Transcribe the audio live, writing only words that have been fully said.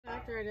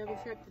after I double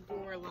check the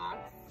door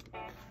locks,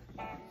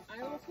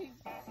 I will take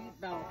the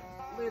seatbelt,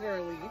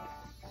 literally,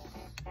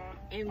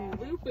 and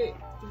loop it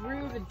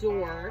through the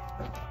door,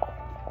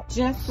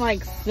 just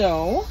like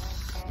so.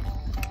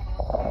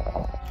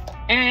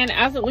 And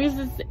as it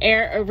loses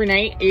air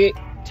overnight, it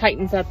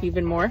tightens up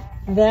even more.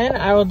 Then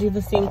I will do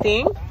the same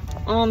thing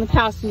on the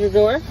passenger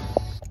door.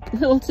 A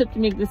little tip to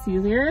make this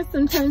easier.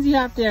 Sometimes you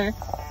have to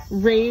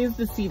raise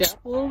the seat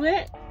up a little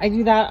bit. I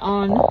do that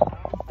on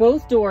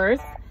both doors,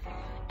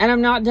 and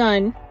I'm not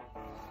done.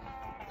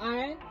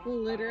 I will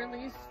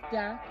literally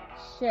stack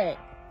shit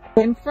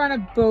in front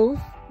of both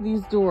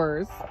these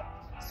doors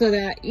so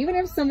that even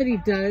if somebody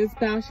does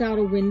bash out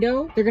a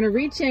window, they're gonna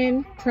reach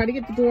in, try to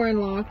get the door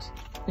unlocked.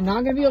 They're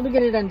not gonna be able to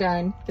get it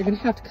undone. They're gonna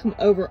have to come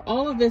over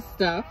all of this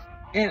stuff.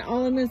 And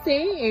all I'm gonna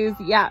say is,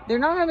 yeah, they're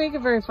not gonna make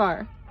it very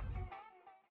far.